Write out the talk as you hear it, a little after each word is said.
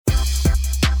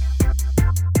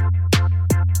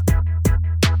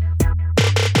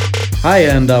Hi,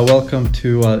 and welcome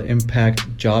to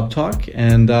Impact Job Talk.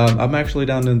 And I'm actually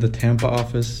down in the Tampa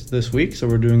office this week, so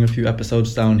we're doing a few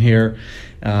episodes down here.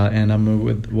 And I'm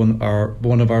with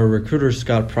one of our recruiters,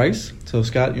 Scott Price. So,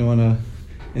 Scott, you want to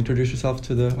introduce yourself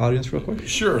to the audience real quick?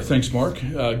 Sure. Thanks, Mark.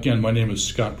 Again, my name is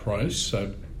Scott Price.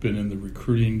 I've been in the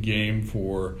recruiting game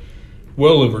for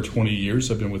well over 20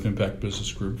 years. I've been with Impact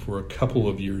Business Group for a couple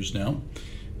of years now.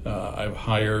 I've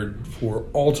hired for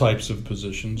all types of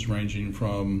positions, ranging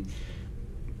from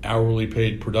hourly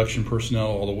paid production personnel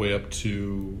all the way up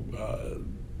to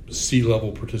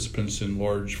C-level participants in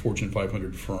large Fortune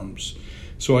 500 firms.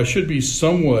 So I should be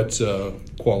somewhat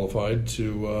qualified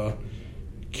to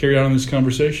carry on this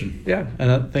conversation. Yeah,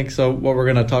 and I think so. What we're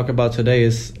going to talk about today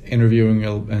is interviewing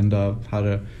and how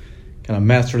to kind of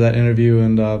master that interview.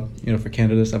 And for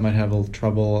candidates that might have a little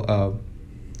trouble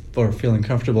or feeling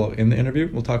comfortable in the interview,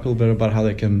 we'll talk a little bit about how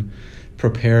they can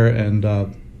prepare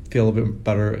and feel a bit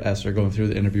better as they're going through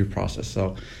the interview process.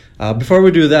 So before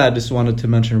we do that, I just wanted to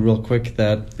mention real quick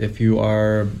that if you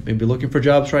are maybe looking for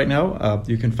jobs right now,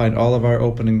 you can find all of our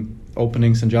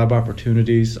openings and job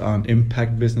opportunities on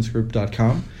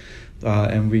impactbusinessgroup.com.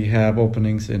 And we have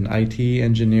openings in IT,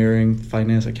 engineering,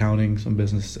 finance, accounting, some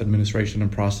business administration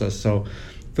and process. So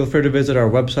feel free to visit our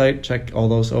website, check all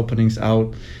those openings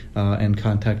out, and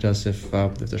contact us if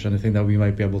there's anything that we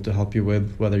might be able to help you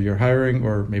with, whether you're hiring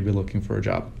or maybe looking for a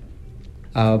job.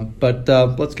 But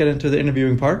let's get into the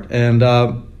interviewing part. And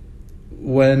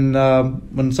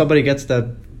when somebody gets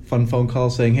that fun phone call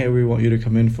saying, hey, we want you to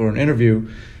come in for an interview,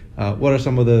 what are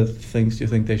some of the things you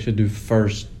think they should do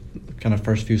first, kind of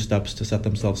first few steps to set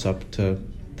themselves up to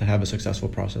have a successful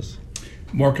process?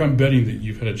 Mark, I'm betting that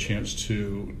you've had a chance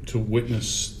to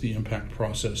witness the impact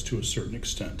process to a certain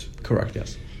extent. Correct,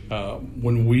 yes.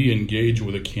 When we engage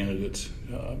with a candidate,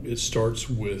 it starts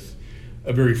with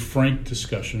a very frank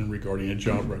discussion regarding a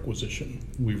job requisition.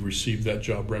 We've received that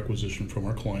job requisition from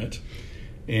our client,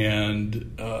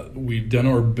 and we've done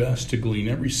our best to glean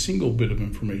every single bit of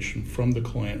information from the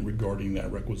client regarding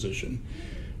that requisition.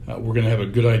 We're going to have a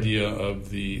good idea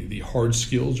of the hard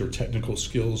skills or technical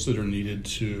skills that are needed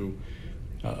to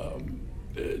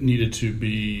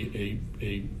be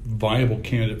a viable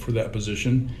candidate for that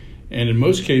position. And in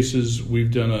most cases,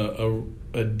 we've done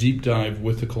a deep dive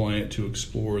with the client to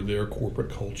explore their corporate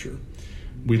culture.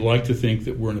 We like to think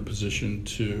that we're in a position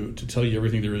to tell you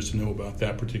everything there is to know about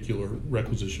that particular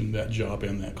requisition, that job,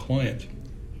 and that client.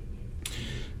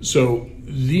 So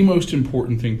the most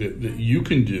important thing that you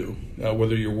can do,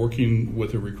 whether you're working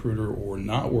with a recruiter or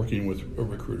not working with a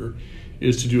recruiter,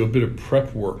 is to do a bit of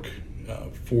prep work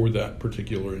for that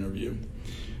particular interview.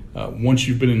 Once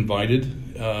you've been invited,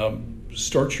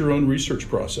 start your own research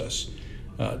process.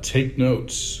 Take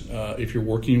notes. If you're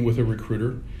working with a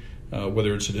recruiter,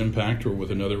 whether it's at Impact or with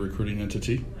another recruiting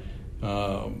entity,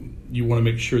 you want to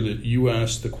make sure that you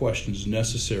ask the questions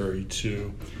necessary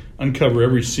to uncover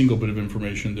every single bit of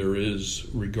information there is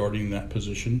regarding that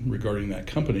position, regarding that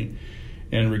company,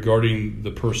 and regarding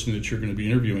the person that you're going to be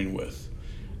interviewing with.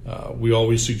 We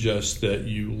always suggest that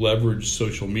you leverage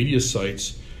social media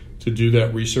sites to do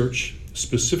that research,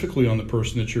 specifically on the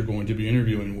person that you're going to be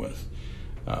interviewing with.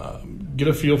 Get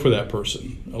a feel for that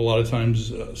person. A lot of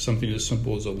times, something as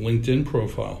simple as a LinkedIn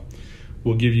profile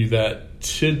will give you that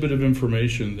tidbit of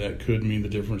information that could mean the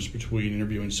difference between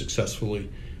interviewing successfully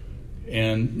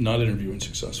and not interviewing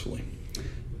successfully.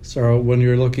 So when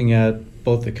you're looking at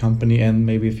both the company and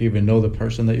maybe if you even know the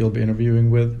person that you'll be interviewing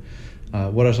with,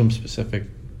 what are some specific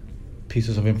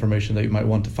pieces of information that you might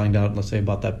want to find out, let's say,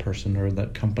 about that person or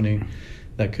that company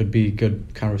that could be a good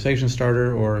conversation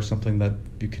starter or something that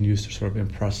you can use to sort of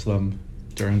impress them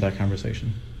during that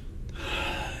conversation?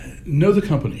 Know the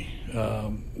company.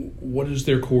 What is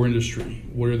their core industry?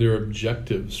 What are their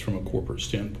objectives from a corporate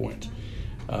standpoint?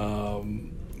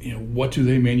 What do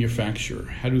they manufacture?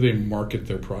 How do they market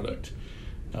their product?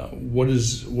 What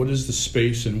is the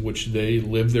space in which they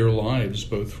live their lives,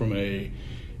 both from a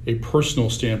personal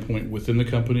standpoint within the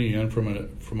company and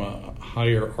from a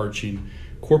higher arching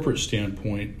corporate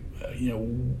standpoint?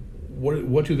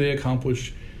 What do they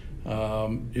accomplish?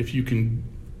 If you can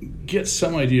get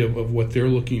some idea of what they're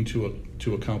looking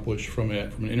to accomplish from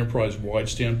an enterprise-wide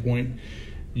standpoint,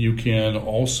 you can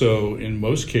also, in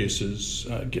most cases,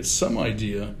 get some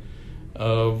idea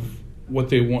of what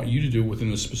they want you to do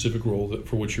within the specific role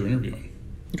for which you're interviewing.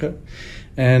 Okay.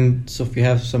 And so if you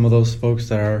have some of those folks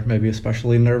that are maybe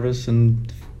especially nervous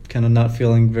and kind of not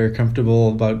feeling very comfortable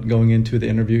about going into the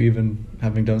interview, even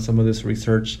having done some of this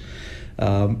research,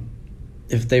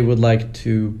 if they would like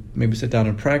to maybe sit down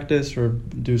and practice or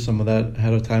do some of that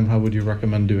ahead of time, how would you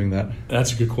recommend doing that?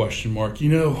 That's a good question, Mark.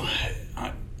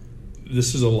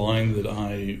 this is a line that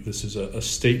this is a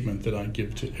statement that I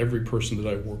give to every person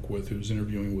that I work with who's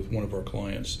interviewing with one of our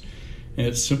clients. And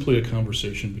it's simply a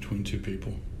conversation between two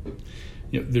people.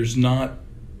 There's not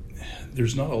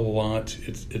a lot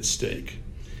at stake.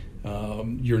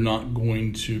 You're not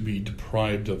going to be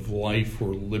deprived of life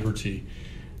or liberty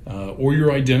or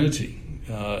your identity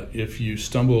if you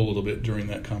stumble a little bit during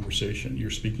that conversation. You're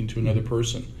speaking to another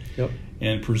person. Yep.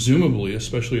 And presumably,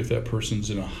 especially if that person's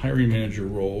in a hiring manager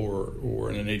role or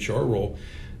in an HR role,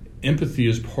 empathy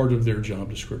is part of their job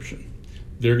description.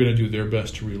 They're going to do their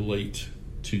best to relate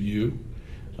to you.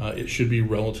 It should be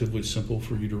relatively simple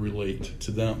for you to relate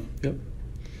to them. Yep.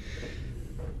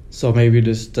 So maybe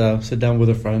just sit down with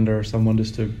a friend or someone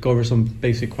just to go over some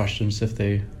basic questions if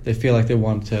they feel like they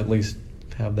want to at least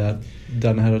have that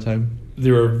done ahead of time.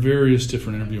 There are various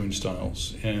different interviewing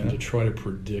styles, and to try to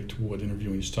predict what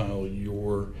interviewing style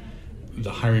the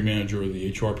hiring manager or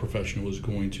the HR professional is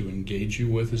going to engage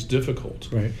you with is difficult.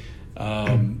 Right.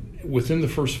 Within the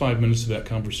first 5 minutes of that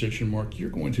conversation, Mark, you're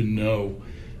going to know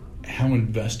how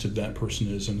invested that person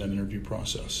is in that interview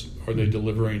process. Are they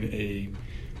delivering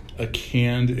a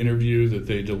canned interview that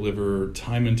they deliver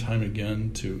time and time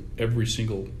again to every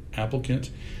single applicant,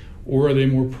 or are they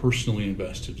more personally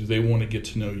invested? Do they want to get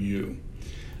to know you?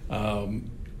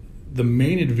 The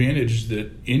main advantage that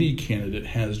any candidate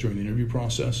has during the interview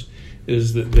process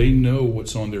is that they know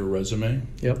what's on their resume.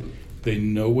 Yep. They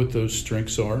know what those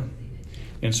strengths are.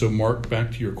 And so, Mark,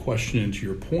 back to your question and to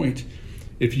your point,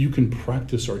 if you can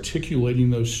practice articulating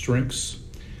those strengths,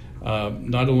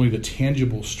 not only the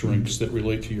tangible strengths that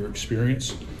relate to your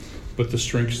experience, but the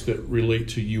strengths that relate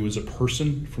to you as a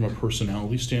person from a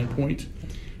personality standpoint,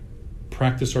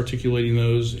 practice articulating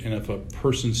those. And if a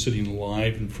person sitting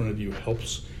live in front of you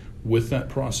helps with that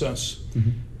process,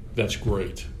 that's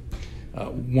great.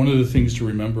 One of the things to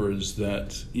remember is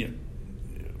that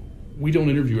we don't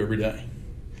interview every day.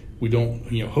 We don't,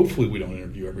 hopefully we don't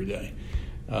interview every day.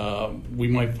 We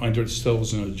might find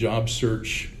ourselves in a job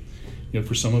search.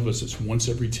 For some of us, it's once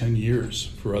every 10 years.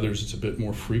 For others, it's a bit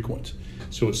more frequent.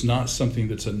 So it's not something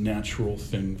that's a natural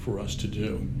thing for us to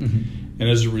do. And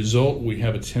as a result, we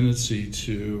have a tendency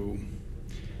to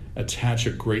attach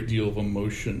a great deal of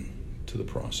emotion to the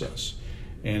process.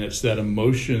 And it's that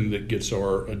emotion that gets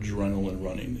our adrenaline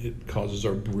running. It causes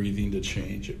our breathing to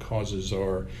change. It causes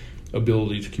our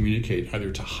ability to communicate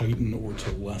either to heighten or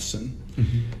to lessen.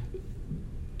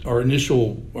 Our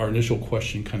initial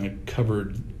question kind of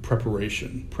covered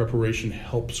preparation. Preparation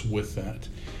helps with that.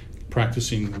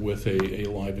 Practicing with a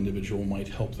live individual might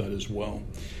help that as well.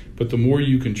 But the more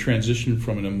you can transition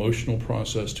from an emotional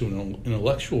process to an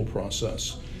intellectual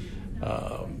process,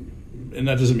 and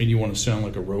that doesn't mean you want to sound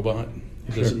like a robot.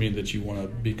 It doesn't mean that you want to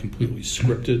be completely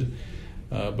scripted.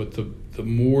 But the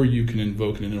more you can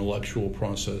invoke an intellectual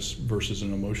process versus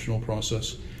an emotional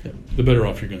process, the better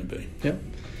off you're going to be. Yep.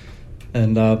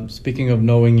 And speaking of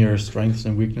knowing your strengths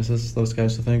and weaknesses, those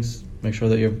kinds of things, make sure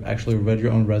that you've actually read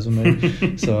your own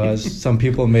resume. So as some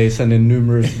people may send in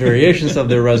numerous variations of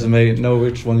their resume, know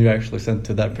which one you actually sent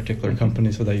to that particular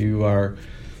company so that you are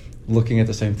looking at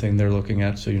the same thing they're looking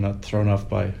at, so you're not thrown off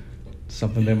by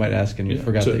something they might ask and you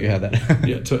forgot that you had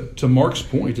that. To Mark's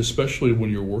point, especially when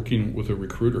you're working with a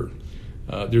recruiter,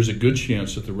 there's a good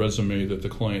chance that the resume that the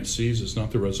client sees is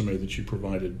not the resume that you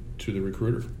provided to the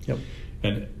recruiter. Yep.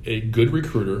 And a good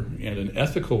recruiter and an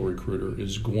ethical recruiter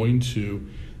is going to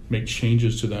make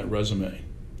changes to that resume.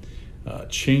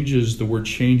 The word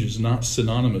change is not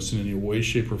synonymous in any way,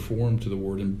 shape, or form to the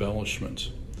word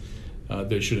embellishment.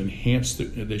 They should enhance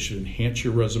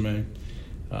your resume.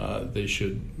 They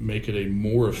should make it a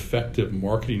more effective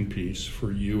marketing piece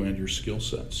for you and your skill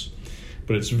sets.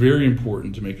 But it's very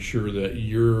important to make sure that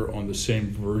you're on the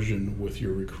same version with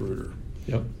your recruiter.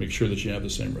 Yep. Make sure that you have the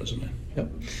same resume.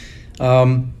 Yep.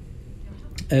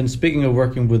 And speaking of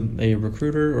working with a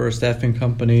recruiter or a staffing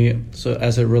company, so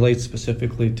as it relates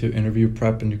specifically to interview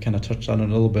prep, and you kind of touched on it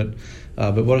a little bit,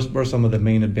 but what are some of the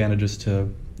main advantages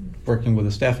to working with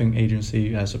a staffing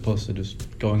agency as opposed to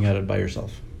just going at it by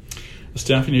yourself? A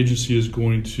staffing agency is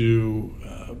going to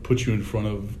put you in front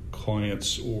of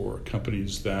clients or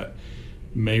companies that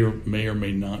may or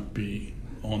may not be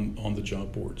on the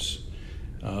job boards.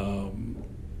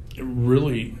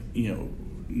 Really, the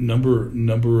more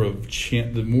number of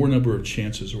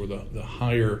chances, or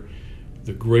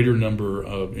the greater number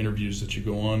of interviews that you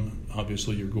go on,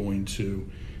 obviously you're going to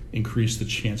increase the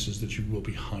chances that you will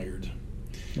be hired.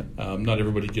 Yep. Not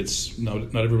everybody bats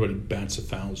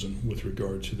 1,000 with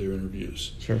regard to their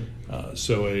interviews. Sure.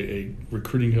 So a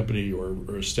recruiting company or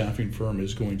a staffing firm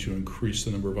is going to increase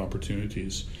the number of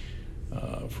opportunities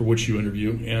for which you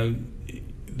interview, and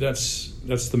that's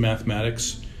the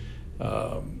mathematics.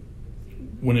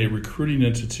 When a recruiting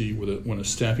entity, when a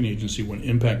staffing agency, when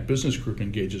Impact Business Group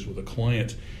engages with a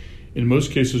client, in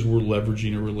most cases we're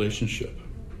leveraging a relationship.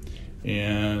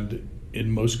 And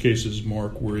in most cases,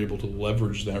 Mark, we're able to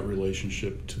leverage that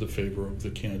relationship to the favor of the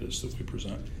candidates that we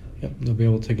present. Yep, they'll be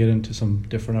able to get into some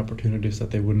different opportunities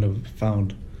that they wouldn't have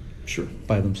found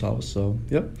by themselves. So,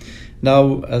 yep.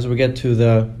 Now, as we get to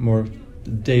the more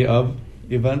day of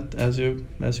event, as you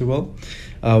will,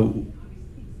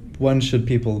 when should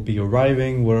people be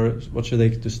arriving? What should they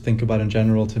just think about in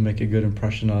general to make a good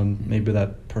impression on maybe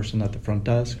that person at the front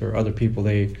desk or other people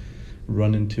they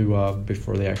run into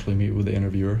before they actually meet with the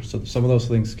interviewer? So some of those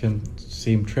things can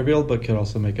seem trivial, but can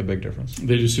also make a big difference.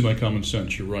 They just seem like common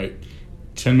sense. You're right.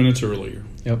 10 minutes earlier.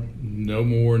 Yep. No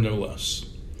more, no less.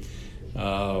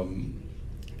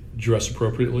 Dress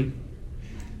appropriately.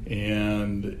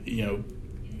 And,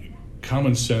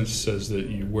 common sense says that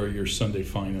you wear your Sunday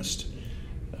finest.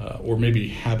 Or maybe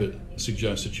habit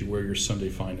suggests that you wear your Sunday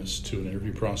finest to an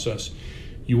interview process.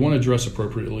 You want to dress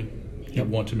appropriately. You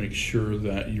want to make sure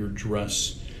that your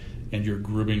dress and your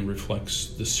grooming reflects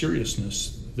the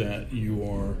seriousness that you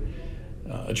are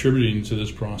attributing to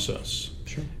this process.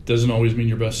 Sure. Doesn't always mean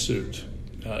your best suit.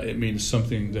 It means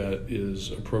something that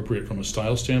is appropriate from a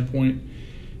style standpoint.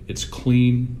 It's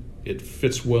clean, it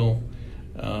fits well,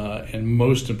 and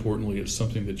most importantly, it's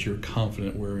something that you're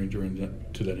confident wearing during that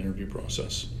interview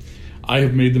process. I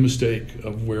have made the mistake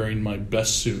of wearing my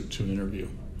best suit to an interview,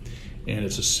 and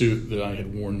it's a suit that I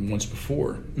had worn once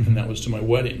before, and that was to my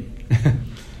wedding.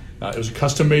 It was a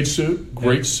custom-made suit,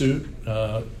 great suit,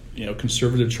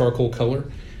 conservative charcoal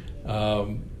color,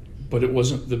 but it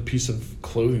wasn't the piece of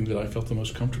clothing that I felt the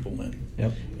most comfortable in.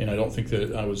 Yep. And I don't think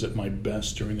that I was at my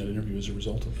best during that interview as a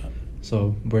result of that.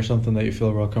 So wear something that you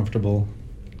feel real comfortable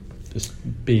just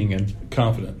being in.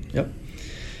 Confident. Yep.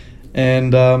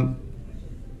 And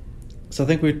so I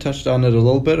think we touched on it a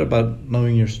little bit about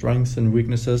knowing your strengths and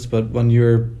weaknesses, but when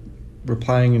you're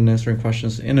replying and answering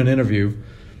questions in an interview,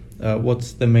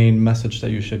 what's the main message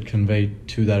that you should convey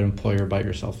to that employer about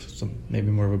yourself? So maybe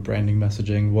more of a branding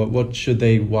messaging. What should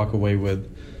they walk away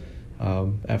with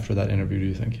after that interview, do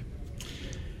you think?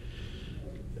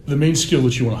 The main skill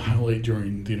that you want to highlight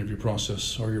during the interview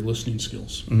process are your listening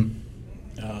skills. Mm-hmm.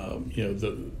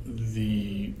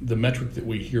 The metric that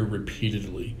we hear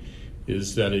repeatedly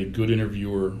is that a good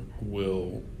interviewer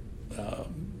will, a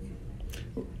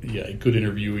good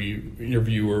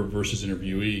interviewer versus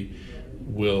interviewee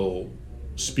will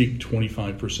speak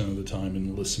 25% of the time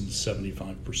and listen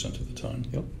 75% of the time.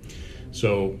 Yep.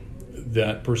 So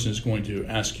that person is going to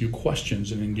ask you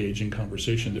questions and engage in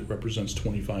conversation that represents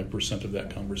 25% of that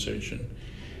conversation.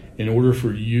 In order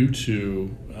for you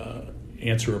to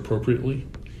answer appropriately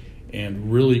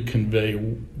and really convey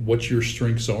what your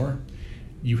strengths are,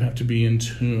 you have to be in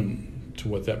tune to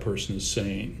what that person is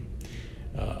saying.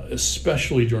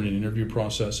 Especially during an interview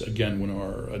process, again, when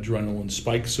our adrenaline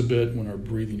spikes a bit, when our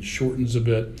breathing shortens a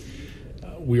bit,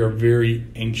 we are very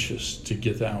anxious to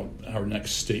get out our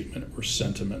next statement or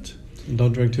sentiment.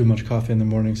 Don't drink too much coffee in the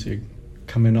morning so you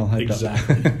come in all hyped up.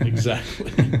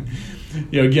 Exactly.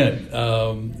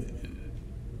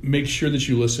 Make sure that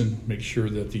you listen. Make sure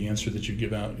that the answer that you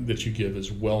give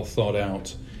is well thought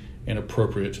out and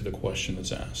appropriate to the question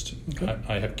that's asked. Okay.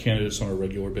 I have candidates on a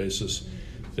regular basis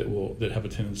that have a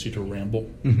tendency to ramble,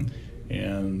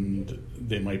 and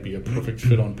they might be a perfect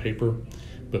fit on paper,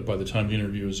 but by the time the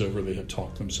interview is over, they have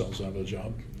talked themselves out of a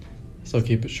job. So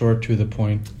keep it short, to the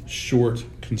point. Short,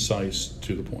 concise,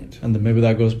 to the point. And then maybe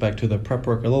that goes back to the prep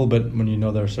work a little bit. When you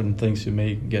know there are certain things you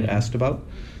may get asked about,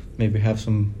 maybe have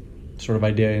some sort of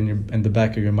idea in the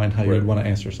back of your mind how you would want to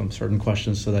answer some certain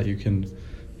questions so that you can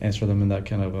answer them in that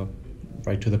kind of a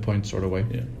right to the point sort of way.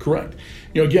 Yeah, correct.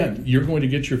 Again, you're going to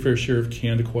get your fair share of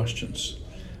canned questions.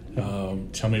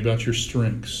 Tell me about your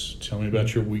strengths. Tell me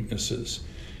about your weaknesses.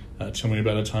 Tell me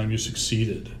about a time you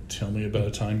succeeded. Tell me about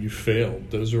a time you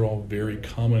failed. Those are all very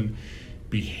common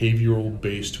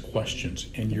behavioral-based questions,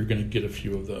 and you're going to get a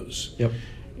few of those. Yep.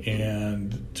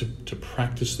 And to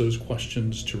practice those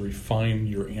questions, to refine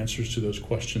your answers to those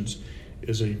questions,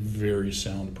 is a very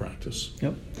sound practice.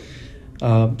 Yep.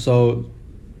 So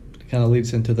kind of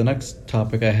leads into the next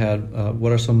topic I had.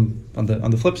 What are some, on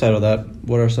the flip side of that,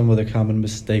 what are some of the common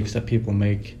mistakes that people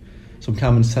make, some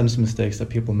common sense mistakes that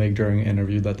people make during an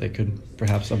interview that they could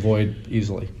perhaps avoid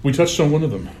easily? We touched on one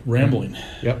of them, rambling.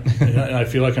 Yep. And I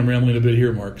feel like I'm rambling a bit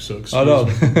here, Mark, so excuse me.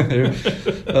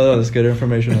 Oh, that's good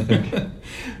information, I think.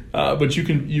 But you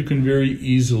can very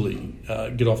easily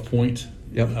get off point.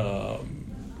 Yep.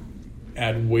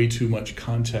 Add way too much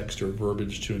context or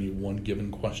verbiage to any one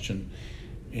given question,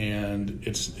 and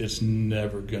it's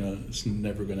never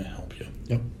gonna help you.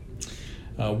 Yep.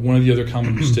 One of the other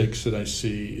common mistakes that I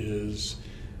see is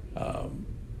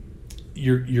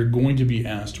you're going to be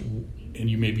asked, and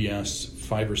you may be asked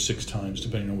 5 or 6 times,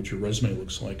 depending on what your resume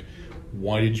looks like,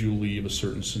 why did you leave a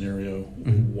certain scenario?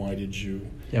 Mm-hmm. Why did you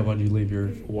leave your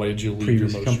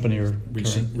previous most company or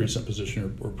recent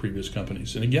position or previous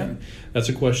companies? And again, that's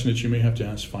a question that you may have to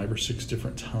ask 5 or 6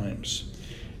 different times.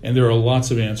 And there are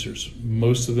lots of answers.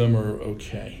 Most of them are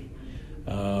okay.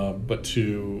 But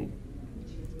you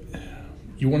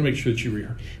want to make sure that you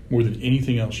more than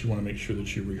anything else, you want to make sure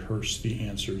that you rehearse the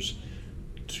answers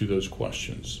to those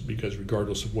questions, because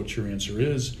regardless of what your answer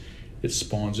is, it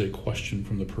spawns a question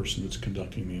from the person that's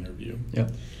conducting the interview.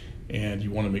 Yep. And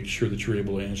you want to make sure that you're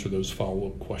able to answer those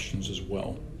follow-up questions as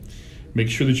well. Make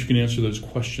sure that you can answer those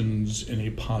questions in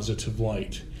a positive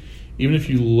light. Even if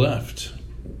you left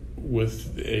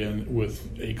with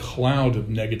a cloud of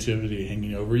negativity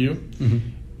hanging over you, mm-hmm.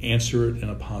 answer it in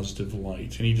a positive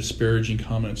light. Any disparaging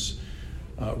comments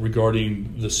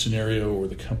regarding the scenario or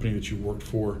the company that you worked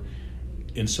for,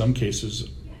 in some cases,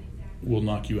 will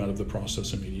knock you out of the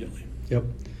process immediately. Yep.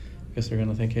 I guess they're going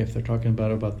to think, hey, if they're talking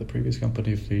about the previous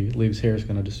company, if he leaves here, he's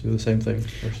going to just do the same thing.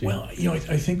 Well,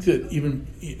 I think that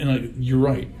you're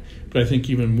right, but I think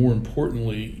even more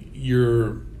importantly,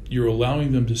 you're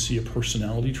allowing them to see a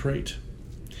personality trait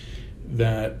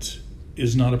that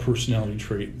is not a personality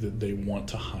trait that they want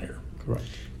to hire. Correct.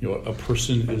 A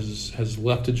person has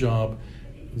left a job.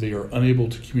 They are unable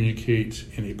to communicate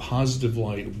in a positive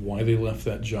light of why they left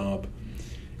that job.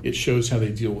 It shows how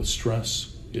they deal with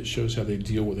stress. It shows how they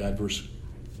deal with adverse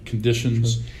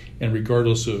conditions. Sure. And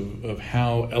regardless of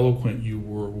how eloquent you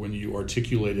were when you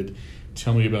articulated,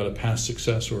 tell me about a past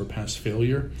success or a past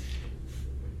failure,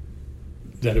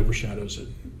 that overshadows it.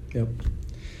 Yep.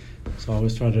 So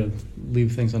always try to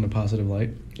leave things on a positive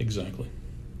light. Exactly.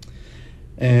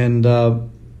 And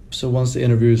so once the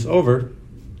interview is over,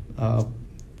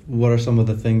 what are some of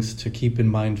the things to keep in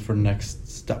mind for next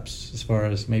steps, as far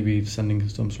as maybe sending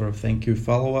some sort of thank you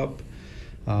follow-up,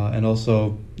 and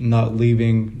also not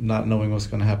leaving, not knowing what's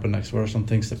going to happen next? What are some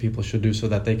things that people should do so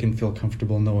that they can feel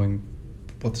comfortable knowing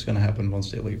what's going to happen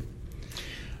once they leave?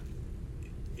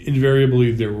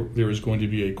 Invariably, there is going to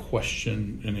be a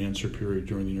question and answer period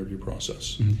during the interview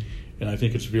process. Mm-hmm. And I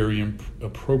think it's very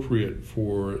appropriate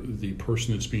for the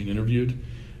person that's being interviewed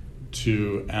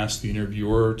to ask the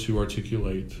interviewer to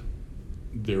articulate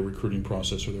their recruiting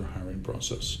process or their hiring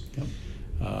process. Yep.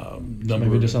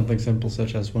 Maybe just something simple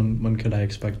such as when could I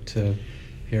expect to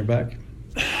hear back?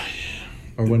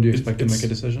 Or when do you expect to make a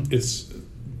decision?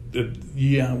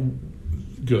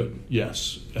 Good,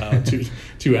 yes.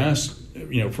 To ask,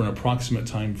 for an approximate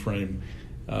time frame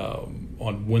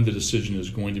on when the decision is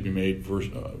going to be made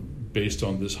based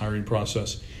on this hiring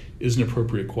process is an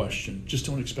appropriate question. Just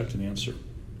don't expect an answer.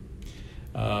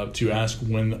 To ask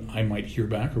when I might hear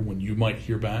back or when you might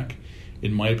hear back,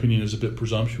 in my opinion, is a bit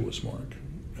presumptuous, Mark.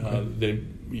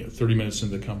 30 minutes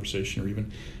into the conversation, or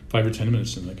even 5 or 10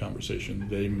 minutes into the conversation,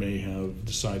 they may have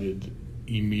decided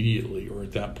immediately or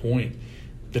at that point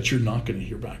that you're not going to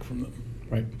hear back from them.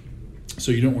 Right.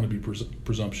 So you don't want to be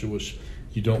presumptuous.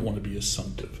 You don't want to be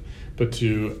assumptive. But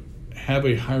to have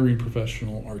a hiring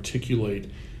professional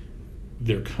articulate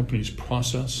their company's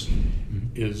process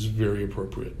is very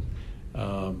appropriate.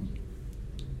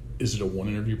 Is it a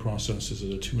 1-interview process? Is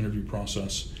it a 2-interview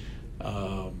process?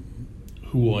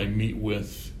 Who will I meet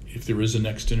with? If there is a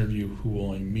next interview, who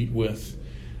will I meet with?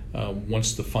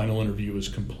 Once the final interview is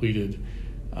completed,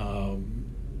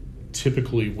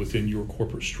 typically within your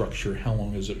corporate structure, how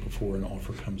long is it before an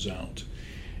offer comes out?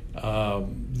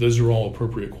 Those are all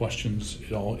appropriate questions.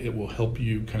 It will help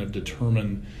you kind of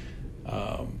determine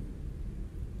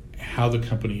how the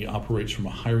company operates from a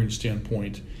hiring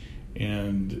standpoint,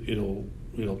 and it'll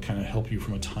kind of help you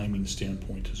from a timing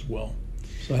standpoint as well.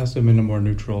 So it has to be in a more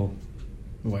neutral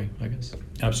way, I guess.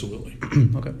 Absolutely.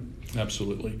 Okay.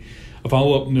 Absolutely. A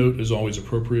follow-up note is always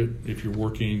appropriate if you're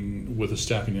working with a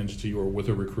staffing entity or with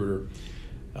a recruiter.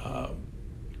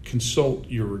 Consult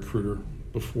your recruiter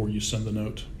before you send the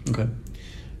note. Okay.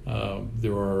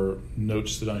 There are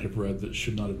notes that I have read that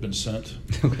should not have been sent,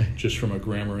 just from a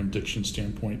grammar and diction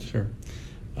standpoint. Sure.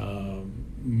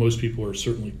 Most people are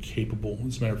certainly capable.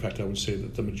 As a matter of fact, I would say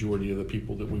that the majority of the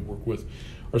people that we work with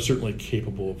are certainly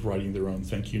capable of writing their own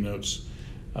thank you notes.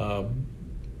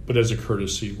 But as a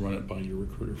courtesy, run it by your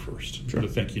recruiter first. Sure. The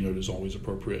thank you note is always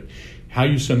appropriate. How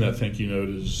you send that thank you note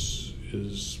is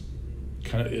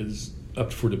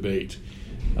up for debate.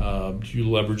 Do you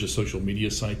leverage a social media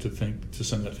site to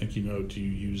send that thank you note? Do you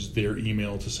use their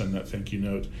email to send that thank you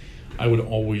note? I would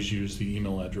always use the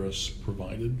email address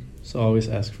provided. So always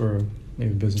ask for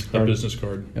maybe a business card. A business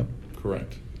card. Yep.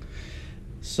 Correct.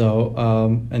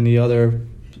 So any other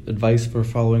advice for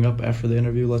following up after the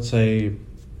interview? Let's say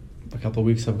a couple of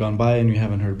weeks have gone by and you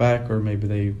haven't heard back, or maybe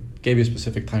they gave you a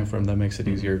specific time frame that makes it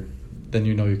easier. Then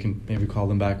you can maybe call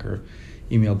them back or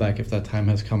email back if that time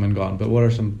has come and gone. But what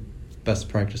are some best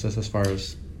practices as far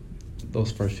as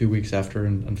those first few weeks after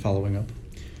and following up?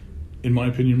 In my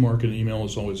opinion, Mark, an email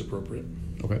is always appropriate.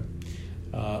 Okay.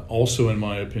 Also, in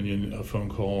my opinion, a phone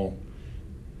call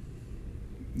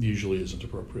usually isn't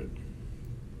appropriate.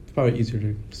 It's probably easier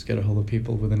to just get a hold of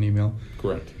people with an email.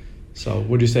 Correct. So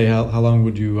would you say how long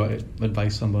would you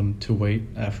advise someone to wait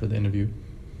after the interview?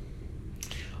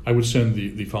 I would send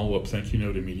the follow-up thank you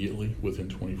note immediately within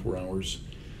 24 hours.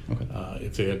 Okay.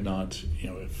 If they had not,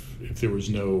 if there was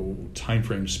no time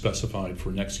frame specified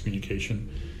for next communication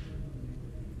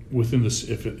within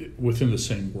the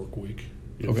same work week,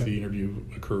 if the interview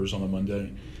occurs on a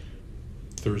Monday,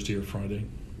 Thursday, or Friday.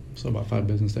 So about 5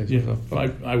 business days. Yeah,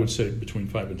 I would say between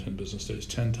 5 and 10 business days.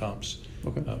 10 tops.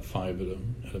 Okay. 5 at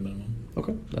a minimum.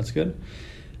 Okay, that's good.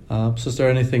 So is there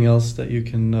anything else that you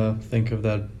can think of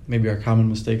that maybe are common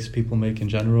mistakes people make in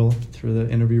general through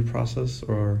the interview process,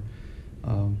 or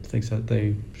things that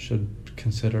they should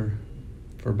consider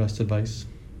for best advice?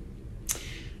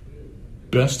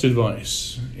 Best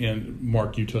advice, and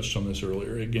Mark, you touched on this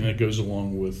earlier. Again, it goes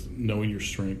along with knowing your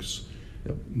strengths,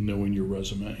 knowing your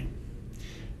resume.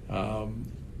 I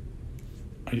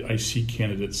see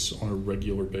candidates on a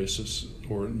regular basis,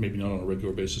 or maybe not on a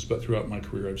regular basis, but throughout my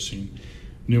career I've seen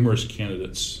numerous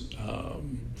candidates.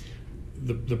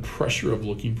 The pressure of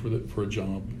looking for a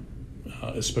job,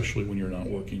 especially when you're not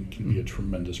working, can be a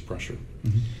tremendous pressure.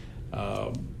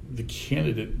 Mm-hmm. The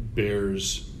candidate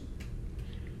bears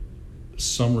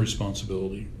some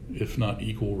responsibility, if not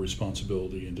equal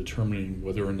responsibility, in determining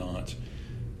whether or not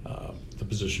the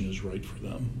position is right for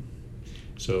them.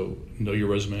 So know your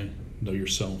resume, know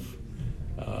yourself,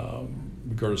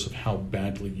 regardless of how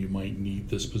badly you might need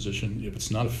this position. If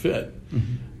it's not a fit,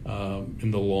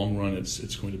 in the long run,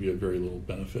 it's going to be a very little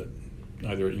benefit,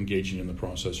 either engaging in the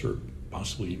process or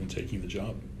possibly even taking the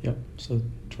job. Yep. So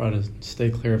try to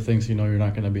stay clear of things you're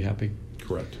not going to be happy.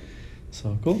 Correct.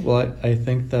 So cool. Well, I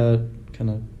think that kind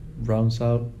of rounds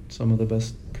out some of the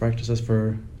best practices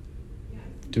for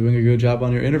doing a good job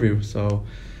on your interview. So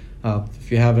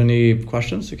if you have any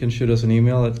questions, you can shoot us an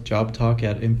email at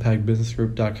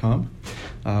jobtalk@impactbusinessgroup.com,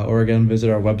 or again, visit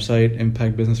our website,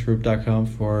 impactbusinessgroup.com,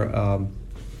 for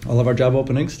all of our job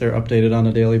openings. They're updated on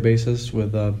a daily basis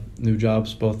with new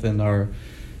jobs, both in our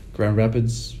Grand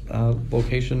Rapids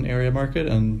location area market,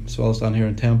 and as well as down here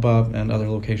in Tampa and other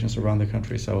locations around the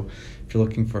country. So if you're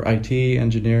looking for IT,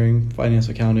 engineering, finance,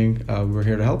 accounting, we're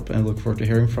here to help, and look forward to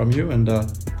hearing from you. And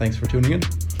thanks for tuning in.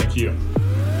 Thank you.